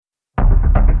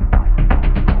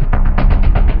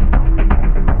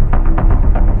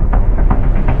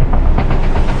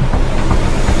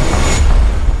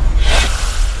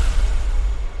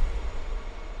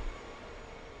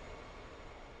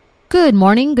Good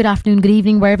morning, good afternoon, good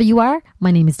evening, wherever you are.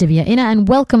 My name is Divya Inna and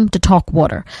welcome to Talk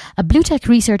Water, a BlueTech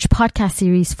Research podcast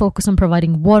series focused on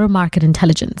providing water market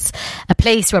intelligence, a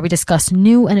place where we discuss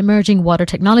new and emerging water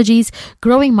technologies,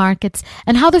 growing markets,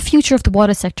 and how the future of the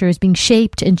water sector is being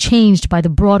shaped and changed by the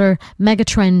broader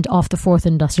megatrend of the fourth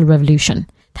industrial revolution.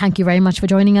 Thank you very much for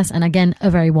joining us, and again, a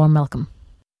very warm welcome.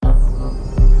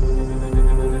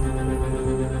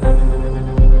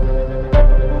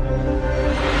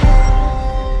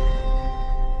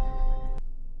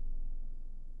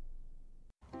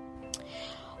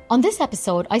 On this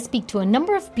episode, I speak to a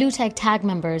number of BlueTech TAG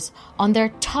members on their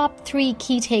top 3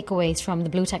 key takeaways from the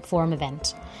BlueTech Forum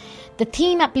event. The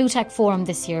theme at BlueTech Forum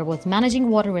this year was managing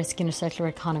water risk in a circular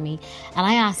economy, and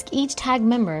I asked each TAG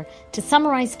member to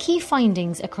summarise key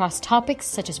findings across topics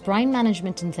such as brine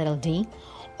management in ZLD,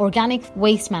 organic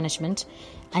waste management,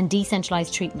 and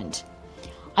decentralised treatment.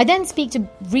 I then speak to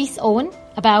Rhys Owen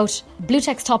about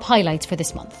BlueTech's top highlights for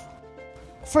this month.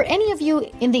 For any of you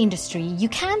in the industry, you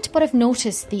can't but have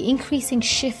noticed the increasing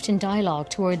shift in dialogue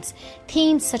towards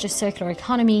themes such as circular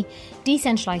economy,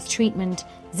 decentralised treatment,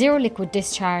 zero liquid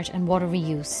discharge and water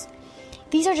reuse.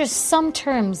 These are just some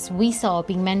terms we saw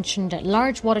being mentioned at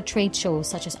large water trade shows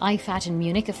such as IFAT in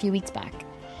Munich a few weeks back.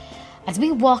 As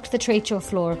we walked the trade show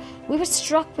floor, we were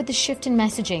struck with the shift in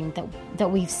messaging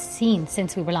that we've seen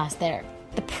since we were last there.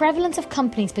 The prevalence of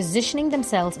companies positioning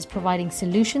themselves as providing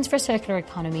solutions for circular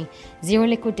economy, zero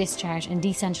liquid discharge and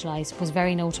decentralised was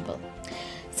very notable.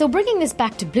 So bringing this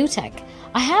back to BlueTech,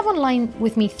 I have online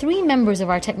with me 3 members of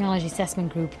our technology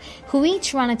assessment group who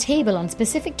each ran a table on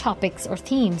specific topics or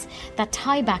themes that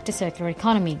tie back to circular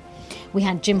economy. We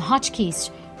had Jim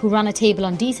Hotchkiss, who ran a table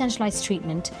on decentralised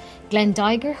treatment, Glenn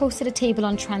Diger hosted a table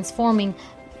on transforming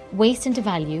waste into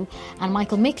value, and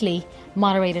Michael Mickley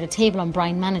moderated a table on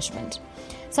brine management.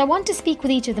 So I want to speak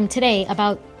with each of them today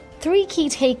about 3 key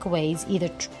takeaways,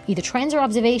 either trends or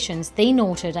observations they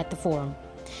noted at the forum.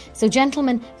 So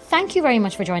gentlemen, thank you very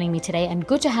much for joining me today and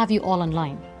good to have you all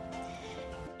online.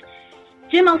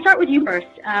 Jim, I'll start with you first.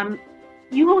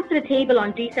 You hosted a table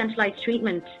on decentralised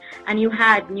treatment and you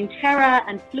had Nuterra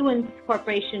and Fluence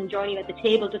Corporation join you at the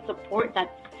table to support that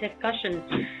discussion.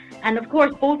 And of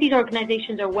course, both these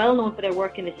organisations are well known for their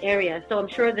work in this area, so I'm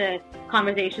sure the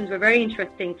conversations were very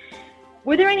interesting.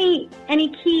 Were there any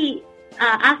key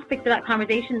aspects of that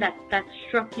conversation that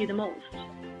struck you the most?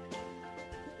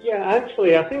 Yeah,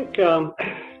 actually, I think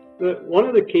one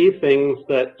of the key things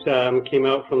that came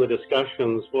out from the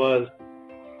discussions was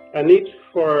a need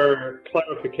for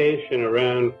clarification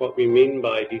around what we mean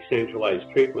by decentralized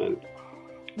treatment.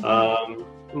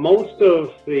 Most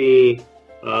of the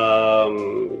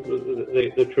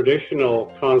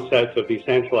traditional concept of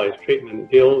decentralized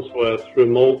treatment deals with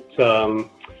remote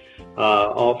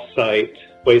off-site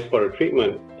wastewater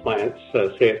treatment plants,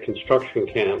 say at construction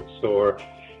camps or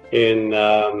in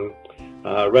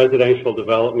residential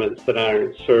developments that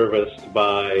aren't serviced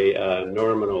by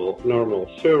normal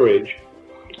sewage,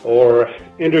 or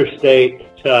interstate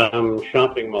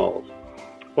shopping malls.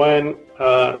 When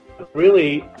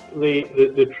really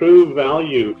the true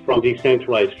value from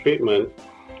decentralized treatment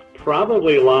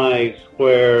probably lies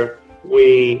where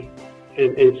we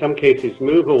in some cases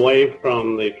move away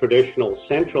from the traditional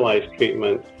centralized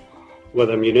treatment with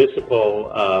a municipal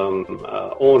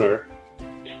owner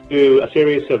to a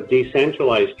series of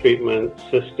decentralized treatment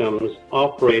systems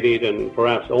operated and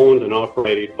perhaps owned and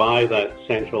operated by that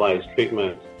centralized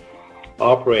treatment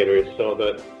operator, so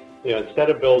that instead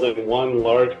of building one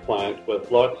large plant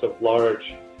with lots of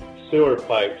large sewer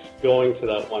pipes going to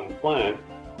that one plant,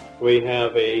 we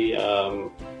have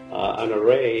an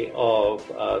array of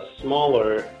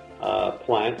smaller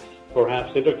plants,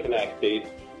 perhaps interconnected,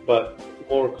 but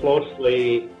more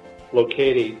closely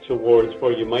located towards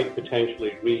where you might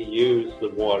potentially reuse the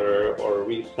water or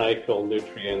recycle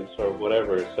nutrients or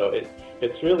whatever. So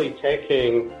it's really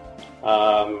taking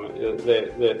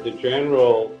the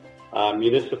general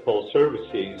municipal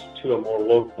services to a more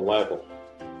local level.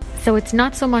 So it's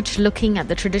not so much looking at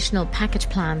the traditional package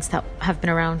plants that have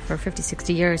been around for 50,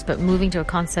 60 years, but moving to a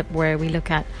concept where we look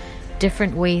at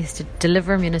different ways to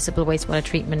deliver municipal wastewater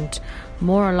treatment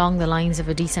more along the lines of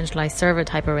a decentralised server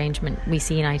type arrangement we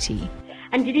see in IT.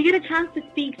 And did you get a chance to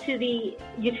speak to the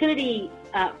utility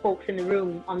folks in the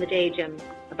room on the day, Jim,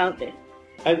 about this?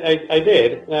 I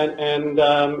did, and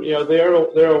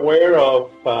they're aware of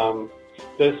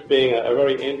this being a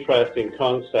very interesting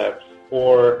concept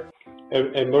for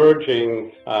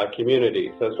emerging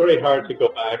communities. So it's very hard to go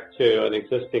back to an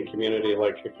existing community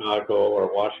like Chicago or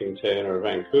Washington or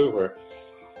Vancouver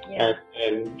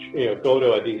and go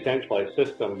to a decentralized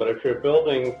system. But if you're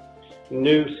building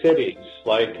new cities,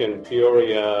 like in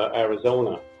Peoria,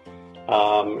 Arizona.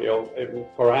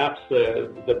 Perhaps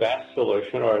the best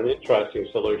solution or an interesting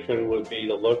solution would be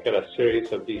to look at a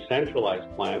series of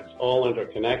decentralized plants, all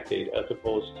interconnected, as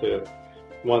opposed to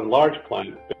one large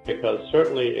plant. Because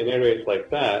certainly in areas like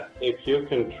that, if you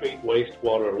can treat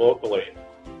wastewater locally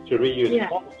to reuse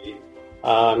quality,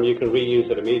 you can reuse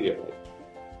it immediately.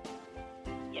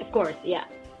 Of course, yeah.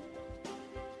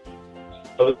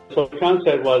 So the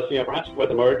concept was, perhaps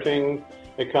with emerging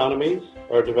economies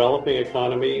or developing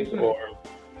economies, or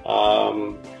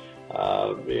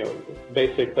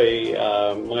basically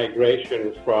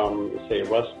migration from, say,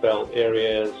 Rust Belt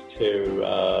areas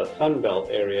to Sun Belt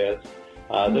areas.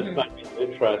 This might be an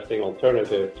interesting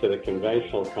alternative to the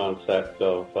conventional concept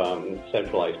of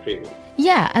centralized treatment.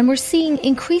 Yeah, and we're seeing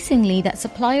increasingly that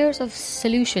suppliers of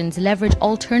solutions leverage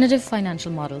alternative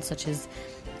financial models such as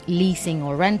leasing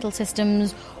or rental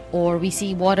systems, or we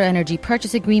see water energy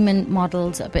purchase agreement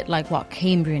models, a bit like what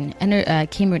Cambrian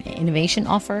Innovation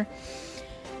offer.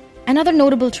 Another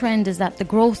notable trend is that the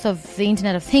growth of the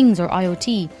Internet of Things, or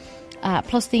IoT,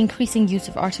 plus the increasing use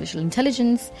of artificial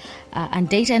intelligence and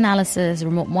data analysis,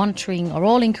 remote monitoring, are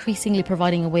all increasingly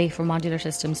providing a way for modular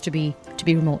systems to be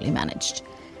remotely managed.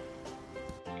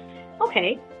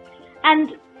 Okay.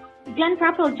 And Glenn,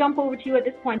 perhaps I'll jump over to you at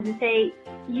this point and say,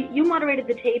 you moderated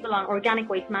the table on organic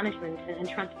waste management and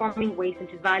transforming waste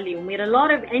into value. And we had a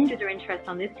lot of end-user interest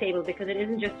on this table because it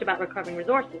isn't just about recovering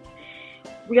resources.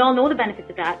 We all know the benefits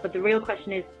of that, but the real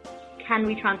question is, can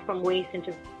we transform waste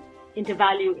into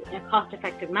value in a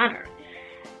cost-effective manner?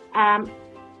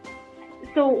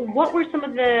 So what were some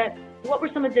of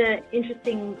the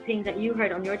interesting things that you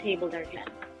heard on your table there, Glenn?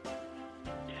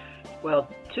 Well,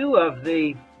 two of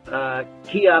the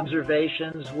key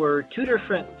observations were two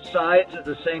different sides of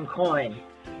the same coin,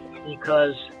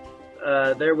 because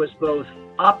there was both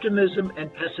optimism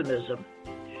and pessimism.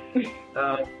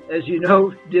 As you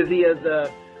know, Divya,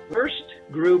 the first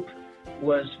group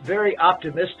was very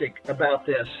optimistic about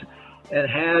this and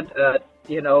had,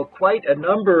 quite a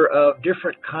number of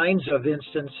different kinds of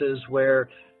instances where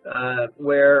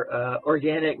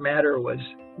organic matter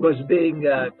was being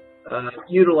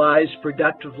utilized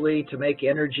productively to make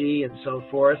energy and so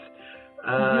forth.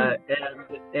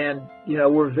 And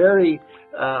we're very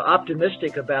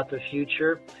optimistic about the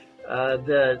future.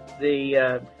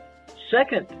 The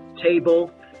second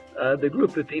table, the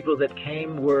group of people that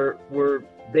came were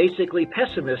basically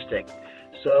pessimistic.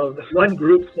 So the one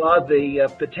group saw the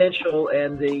potential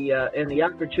and the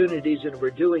opportunities and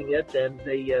were doing it, and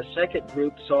the second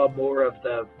group saw more of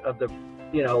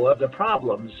the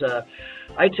problems.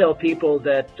 I tell people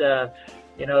that the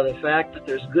fact that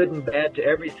there's good and bad to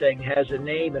everything has a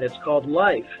name, and it's called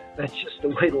life. That's just the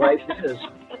way life is.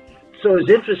 So it's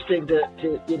interesting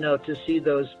to see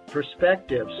those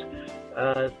perspectives.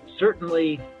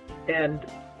 Certainly, and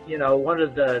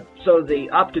the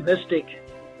optimistic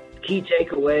key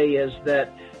takeaway is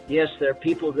that yes, there are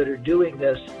people that are doing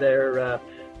this. They're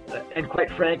and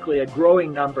quite frankly, a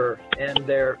growing number, and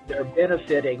they're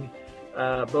benefiting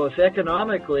both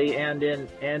economically and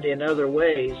in other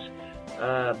ways.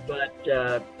 But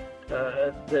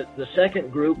the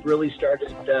second group really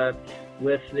started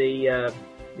with the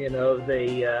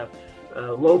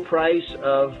low price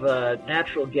of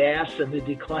natural gas and the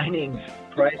declining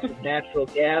price of natural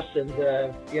gas, and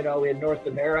in North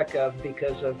America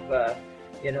because of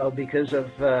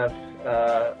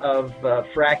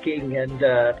fracking and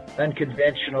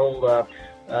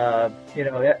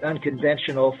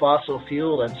unconventional fossil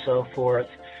fuel and so forth.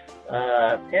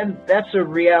 And that's a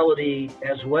reality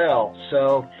as well.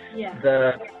 So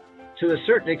to a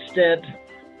certain extent,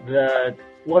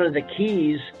 one of the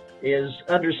keys is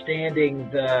understanding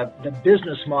the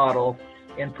business model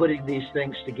and putting these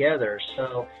things together.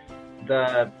 So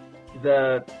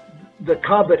the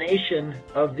combination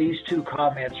of these two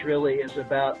comments really is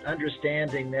about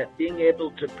understanding that being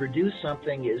able to produce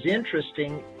something is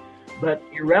interesting but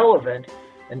irrelevant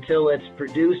until it's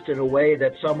produced in a way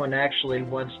that someone actually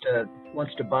wants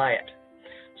to buy it.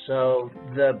 So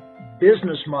the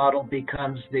business model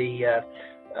becomes the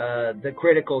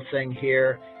critical thing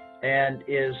here, and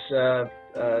is the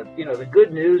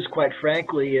good news, quite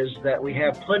frankly, is that we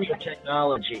have plenty of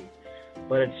technology,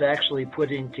 but it's actually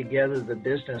putting together the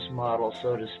business model,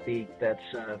 so to speak, that's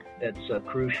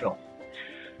crucial.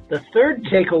 The third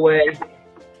takeaway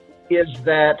is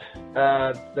that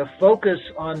the focus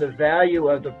on the value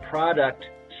of the product,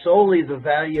 solely the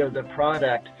value of the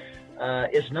product,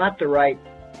 is not the right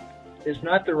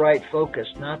focus,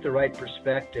 not the right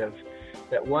perspective.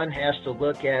 That one has to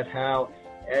look at how,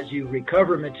 as you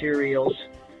recover materials,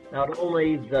 not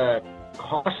only the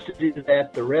cost to do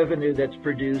that, the revenue that's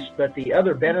produced, but the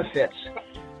other benefits,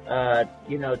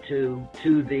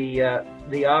 to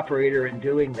the operator in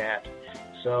doing that.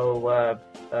 So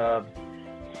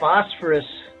phosphorus,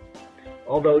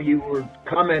 although you were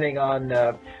commenting on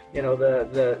the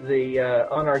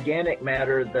unorganic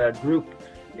matter, the group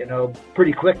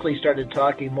pretty quickly started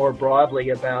talking more broadly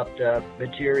about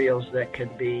materials that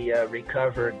could be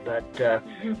recovered. But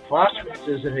phosphorus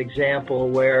is an example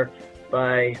where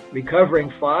by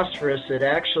recovering phosphorus, it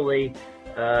actually,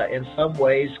 in some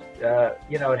ways,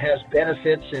 it has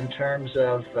benefits in terms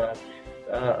of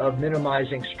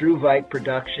minimizing struvite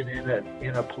production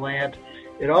in a plant.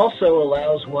 It also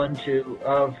allows one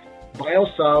of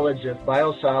biosolids, if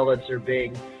biosolids are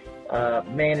being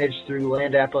managed through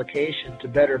land application, to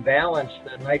better balance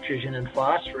the nitrogen and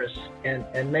phosphorus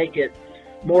and make it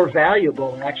more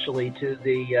valuable actually to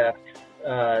the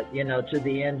to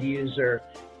the end user.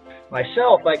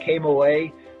 Myself, I came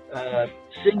away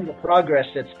seeing the progress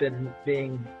that's been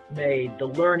being made, the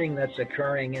learning that's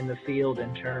occurring in the field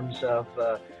in terms of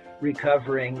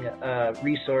recovering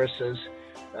resources,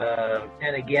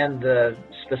 and again the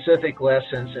specific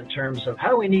lessons in terms of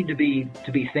how we need to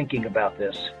be thinking about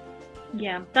this.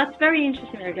 Yeah, that's very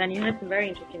interesting there, Glenn. You had some very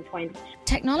interesting points.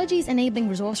 Technologies enabling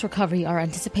resource recovery are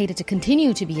anticipated to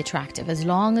continue to be attractive as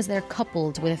long as they're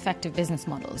coupled with effective business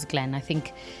models, Glenn. I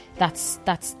think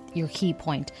that's your key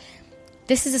point.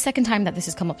 This is the second time that this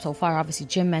has come up so far. Obviously,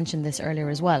 Jim mentioned this earlier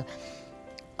as well.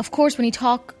 Of course, when you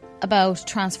talk about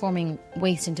transforming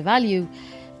waste into value,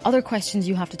 other questions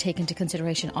you have to take into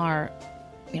consideration are,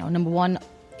 number one,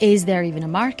 is there even a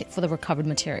market for the recovered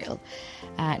material?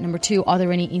 Number two, are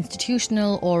there any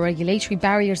institutional or regulatory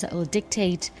barriers that will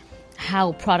dictate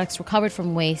how products recovered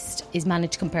from waste is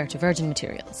managed compared to virgin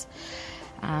materials?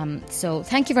 So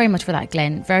thank you very much for that,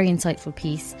 Glenn. Very insightful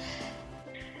piece.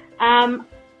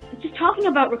 Just talking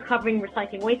about recovering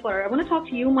recycling wastewater, I want to talk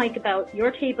to you, Mike, about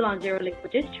your table on zero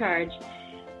liquid discharge.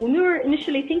 When we were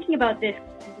initially thinking about this,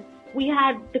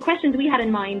 the questions we had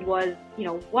in mind was,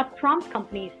 what prompts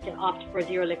companies to opt for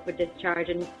zero liquid discharge,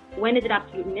 and when is it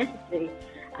absolutely necessary,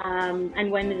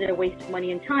 and when is it a waste of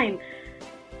money and time?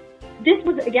 This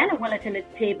was, again, a well-attended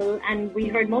table, and we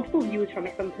heard multiple views from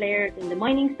players in the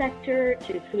mining sector,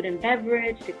 to food and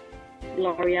beverage, to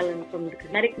L'Oreal and from the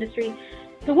cosmetic industry.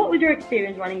 So what was your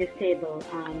experience running this table?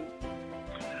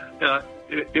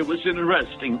 It was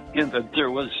interesting in that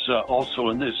there was also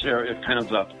in this area kind of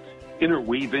the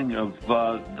interweaving of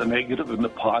the negative and the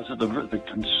positive, or the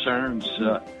concerns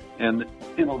and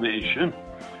innovation.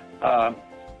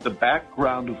 The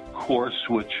background, of course,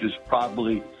 which is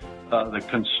probably the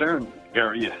concern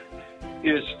area,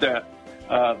 is that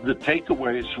the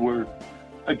takeaways were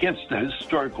against the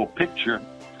historical picture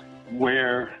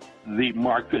where the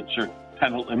markets are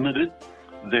kind of limited.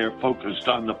 They're focused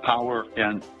on the power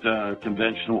and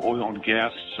conventional oil and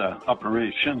gas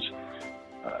operations.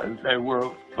 They were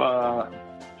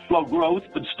slow growth,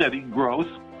 but steady growth.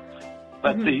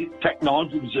 But the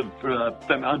technologies have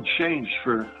been unchanged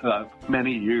for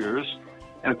many years.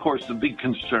 And, of course, the big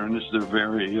concern is they're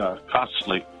very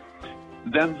costly.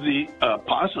 Then the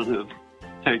positive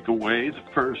takeaway,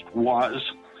 the first, was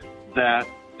that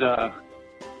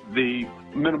the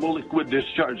minimal liquid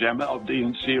discharge, MLD,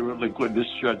 and zero liquid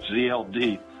discharge,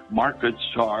 ZLD, markets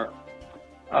are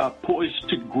poised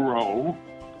to grow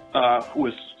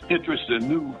with interest in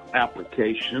new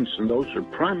applications, and those are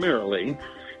primarily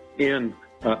in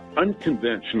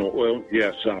unconventional oil and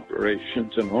gas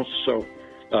operations, and also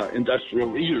industrial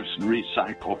reuse and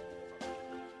recycle.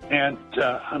 And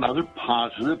another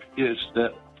positive is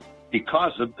that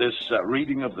because of this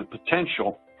reading of the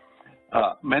potential,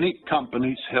 many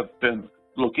companies have been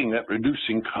looking at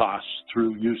reducing costs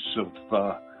through use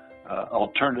of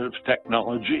alternative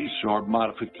technologies or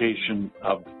modification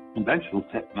of conventional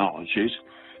technologies.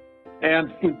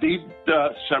 And indeed,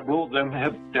 several of them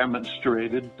have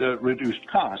demonstrated reduced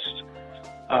costs.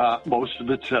 Most of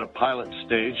it's at a pilot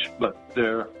stage, but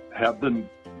there have been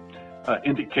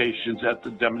indications at the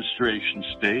demonstration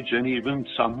stage, and even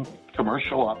some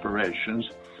commercial operations.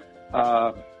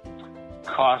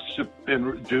 Costs have been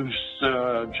reduced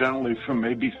generally from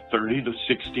maybe 30 to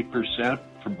 60%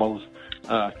 for both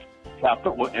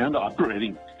capital and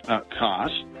operating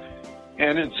costs.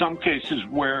 And in some cases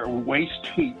where waste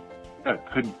heat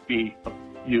could be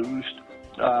used,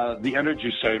 the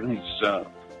energy savings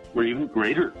were even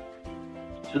greater.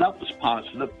 So that was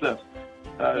positive.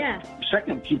 The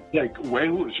second key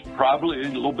takeaway was probably a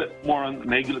little bit more on the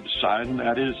negative side, and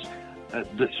that is,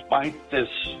 despite this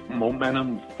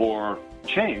momentum for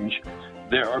change,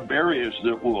 there are barriers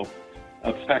that will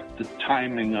affect the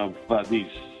timing of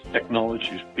these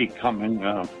technologies becoming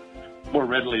more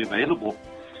readily available.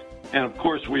 And of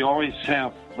course, we always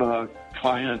have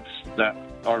clients that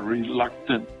are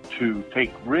reluctant to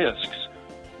take risks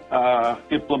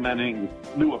implementing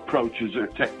new approaches or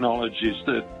technologies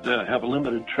that have a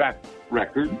limited track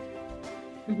record.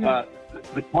 Mm-hmm.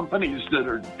 The companies that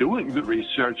are doing the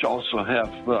research also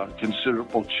have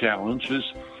considerable challenges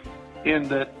in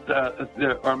that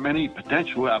there are many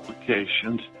potential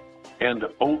applications, and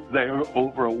they're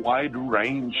over a wide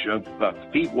range of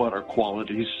feed water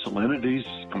qualities, salinities,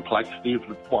 complexity of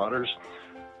the waters,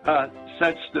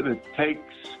 such that it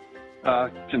takes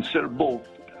considerable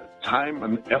time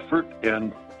and effort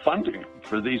and funding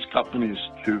for these companies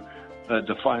to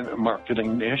define their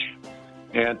marketing niche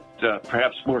and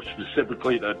perhaps more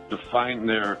specifically to define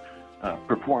their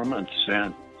performance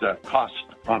and cost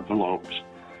envelopes.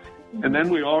 Mm-hmm. And then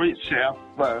we always have,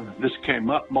 this came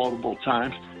up multiple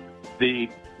times, the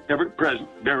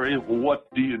ever-present barrier of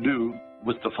what do you do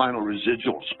with the final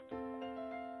residuals.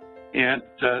 And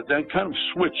then kind of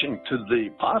switching to the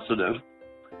positive,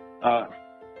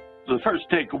 the first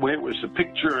takeaway was a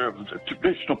picture of the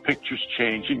traditional pictures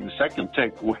changing. The second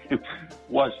takeaway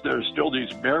was there are still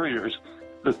these barriers.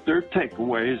 The third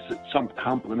takeaway is that some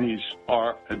companies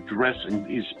are addressing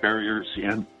these barriers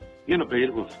in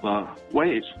innovative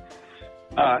ways.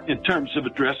 In terms of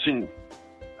addressing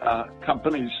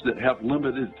companies that have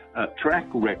limited track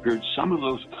records, some of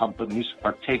those companies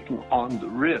are taking on the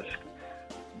risk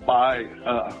by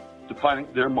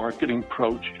defining their marketing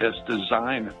approach as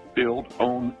design, build,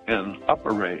 own, and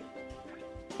operate.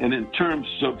 And in terms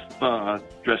of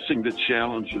addressing the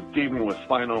challenge of dealing with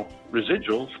final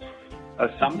residuals,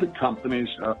 some of the companies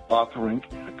are offering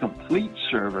a complete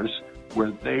service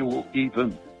where they will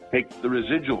even take the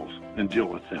residuals and deal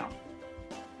with them.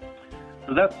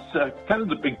 So that's kind of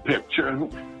the big picture.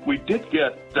 And we did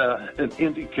get an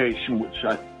indication, which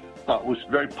I thought was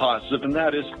very positive, and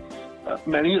that is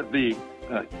many of the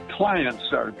clients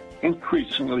are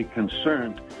increasingly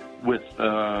concerned with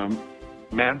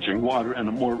managing water in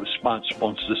a more responsible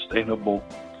and sustainable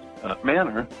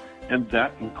manner, and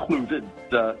that included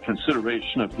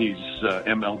consideration of these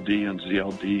MLD and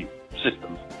ZLD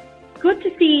systems. Good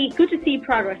to see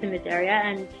progress in this area.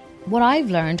 And what I've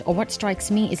learned, or what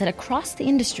strikes me, is that across the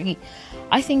industry,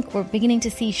 I think we're beginning to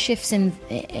see shifts in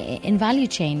value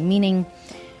chain, meaning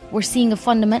we're seeing a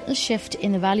fundamental shift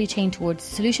in the value chain towards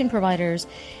solution providers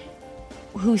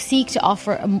who seek to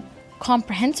offer a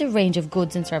comprehensive range of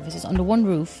goods and services under one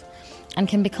roof and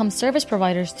can become service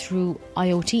providers through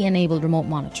IoT-enabled remote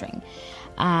monitoring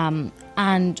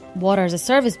and water as a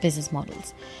service business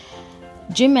models.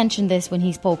 Jim mentioned this when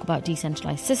he spoke about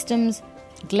decentralized systems.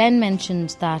 Glenn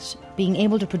mentioned that being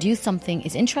able to produce something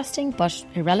is interesting but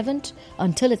irrelevant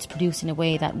until it's produced in a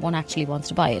way that one actually wants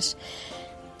to buy it.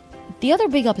 The other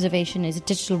big observation is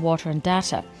digital water and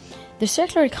data. The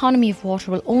circular economy of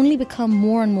water will only become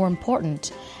more and more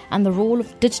important, and the role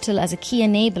of digital as a key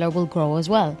enabler will grow as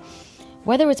well.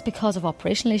 Whether it's because of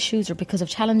operational issues or because of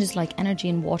challenges like energy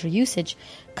and water usage,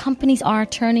 companies are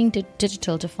turning to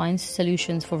digital to find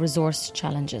solutions for resource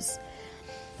challenges.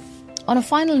 On a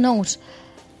final note,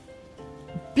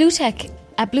 at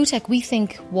BlueTech, we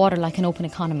think water like an open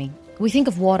economy. We think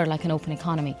of water like an open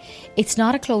economy. It's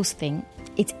not a closed thing.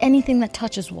 It's anything that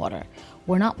touches water.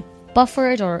 We're not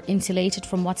buffered or insulated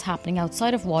from what's happening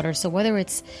outside of water. So whether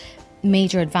it's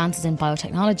major advances in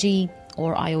biotechnology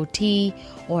or IoT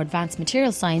or advanced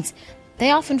material science,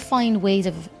 they often find ways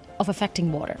of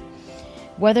affecting water.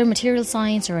 Whether material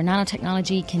science or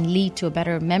nanotechnology can lead to a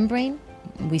better membrane,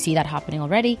 we see that happening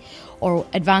already, or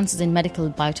advances in medical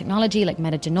biotechnology like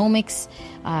metagenomics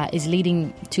is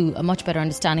leading to a much better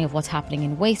understanding of what's happening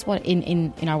in wastewater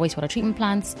in our wastewater treatment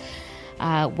plants.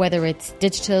 Whether it's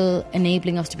digital,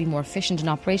 enabling us to be more efficient in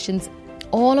operations,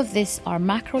 all of this are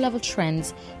macro level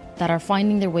trends that are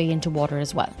finding their way into water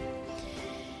as well.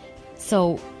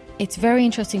 So it's very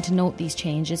interesting to note these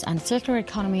changes, and circular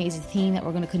economy is a theme that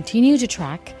we're going to continue to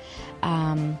track.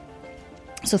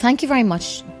 So thank you very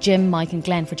much, Jim, Mike and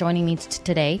Glenn, for joining me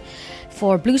today.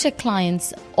 For BlueTech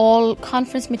clients, all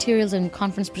conference materials and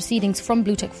conference proceedings from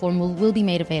BlueTech Forum will be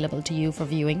made available to you for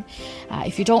viewing.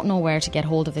 If you don't know where to get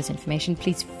hold of this information,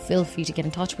 please feel free to get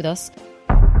in touch with us.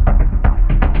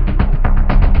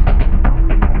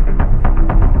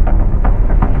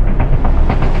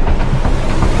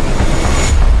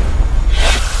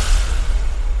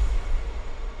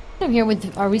 I'm here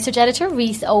with our research editor,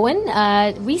 Rhys Owen.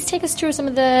 Rhys, take us through some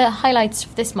of the highlights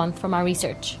this month from our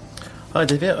research. Hi,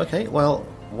 Divya. Okay, well,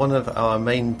 one of our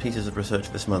main pieces of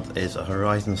research this month is a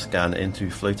horizon scan into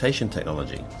flotation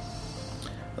technology.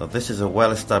 This is a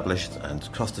well-established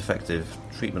and cost-effective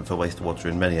treatment for wastewater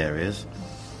in many areas.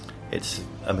 It's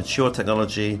a mature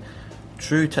technology.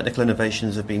 True technical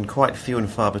innovations have been quite few and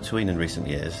far between in recent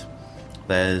years.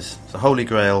 There's the holy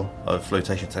grail of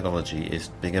flotation technology is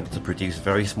being able to produce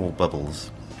very small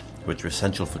bubbles, which are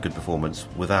essential for good performance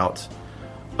without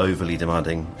overly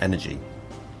demanding energy.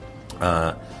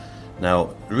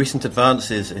 Now, recent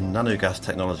advances in nanogas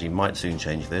technology might soon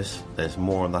change this. There's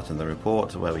more on that in the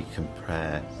report, where we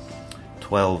compare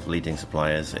 12 leading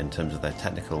suppliers in terms of their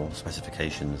technical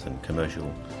specifications and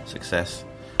commercial success.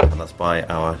 And that's by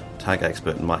our TAG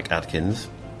expert Mike Adkins.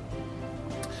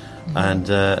 And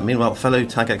meanwhile, fellow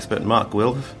TAG expert Mark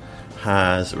Wilf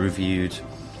has reviewed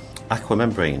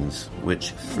aquamembranes,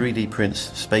 which 3D prints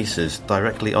spacers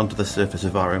directly onto the surface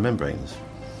of RO membranes.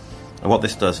 And what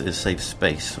this does is save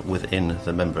space within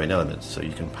the membrane elements, so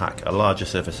you can pack a larger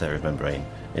surface area of membrane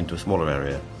into a smaller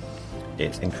area.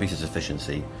 It increases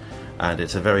efficiency, and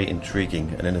it's a very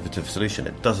intriguing and innovative solution.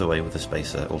 It does away with the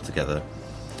spacer altogether.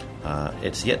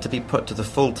 It's yet to be put to the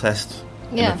full test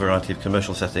in a variety of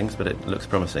commercial settings, but it looks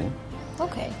promising.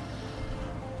 Okay.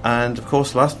 And of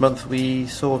course, last month we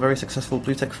saw a very successful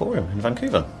BlueTech Forum in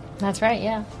Vancouver. That's right,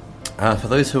 yeah. For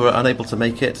those who are unable to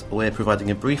make it, we're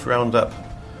providing a brief roundup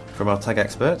from our TAG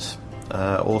experts.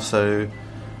 Also,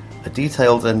 a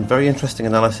detailed and very interesting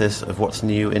analysis of what's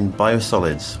new in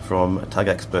biosolids from TAG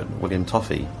expert William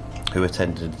Toffey, who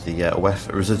attended the WEF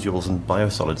Residuals and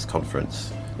Biosolids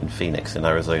Conference in Phoenix in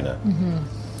Arizona. Mm-hmm.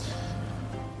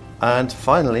 And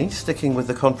finally, sticking with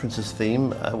the conference's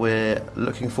theme, we're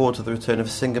looking forward to the return of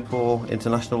Singapore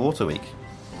International Water Week,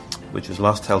 which was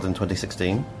last held in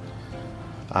 2016.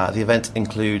 The event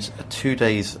includes 2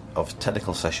 days of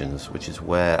technical sessions, which is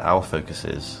where our focus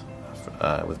is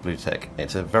with BlueTech.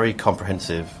 It's a very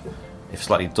comprehensive, if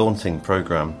slightly daunting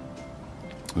program.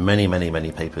 Many, many,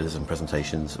 many papers and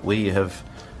presentations. We have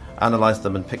analysed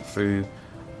them and picked through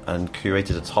and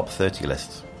curated a top 30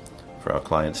 list for our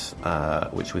clients,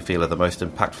 which we feel are the most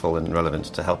impactful and relevant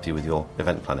to help you with your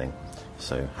event planning.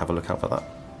 So have a look out for that.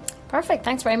 Perfect.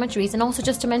 Thanks very much, Rhys. And also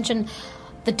just to mention,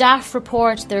 the DAF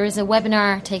report, there is a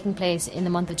webinar taking place in the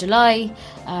month of July.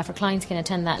 For clients can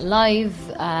attend that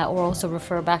live or also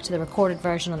refer back to the recorded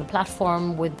version on the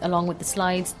platform along with the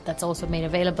slides that's also made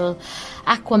available.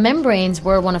 Aquamembranes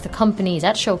were one of the companies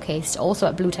that showcased also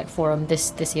at BlueTech Forum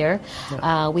this year.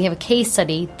 Yeah. We have a case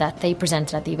study that they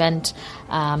presented at the event.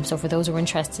 So for those who are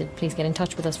interested, please get in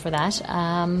touch with us for that.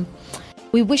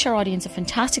 We wish our audience a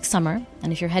fantastic summer,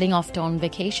 and if you're heading off on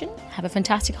vacation, have a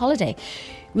fantastic holiday.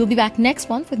 We'll be back next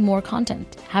month with more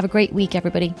content. Have a great week,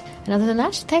 everybody. And other than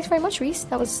that, thanks very much, Rhys.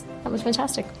 That was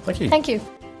fantastic. Thank you.